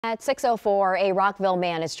At 6:04, a Rockville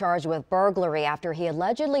man is charged with burglary after he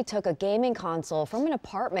allegedly took a gaming console from an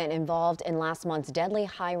apartment involved in last month's deadly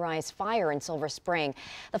high-rise fire in Silver Spring.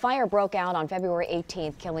 The fire broke out on February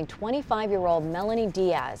 18th, killing 25-year-old Melanie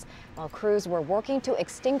Diaz. While crews were working to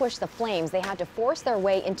extinguish the flames, they had to force their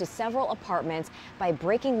way into several apartments by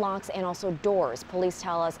breaking locks and also doors. Police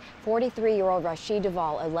tell us 43-year-old Rashid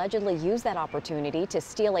Duval allegedly used that opportunity to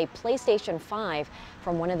steal a PlayStation 5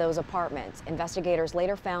 from one of those apartments. Investigators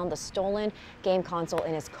later found the stolen game console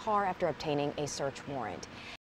in his car after obtaining a search warrant.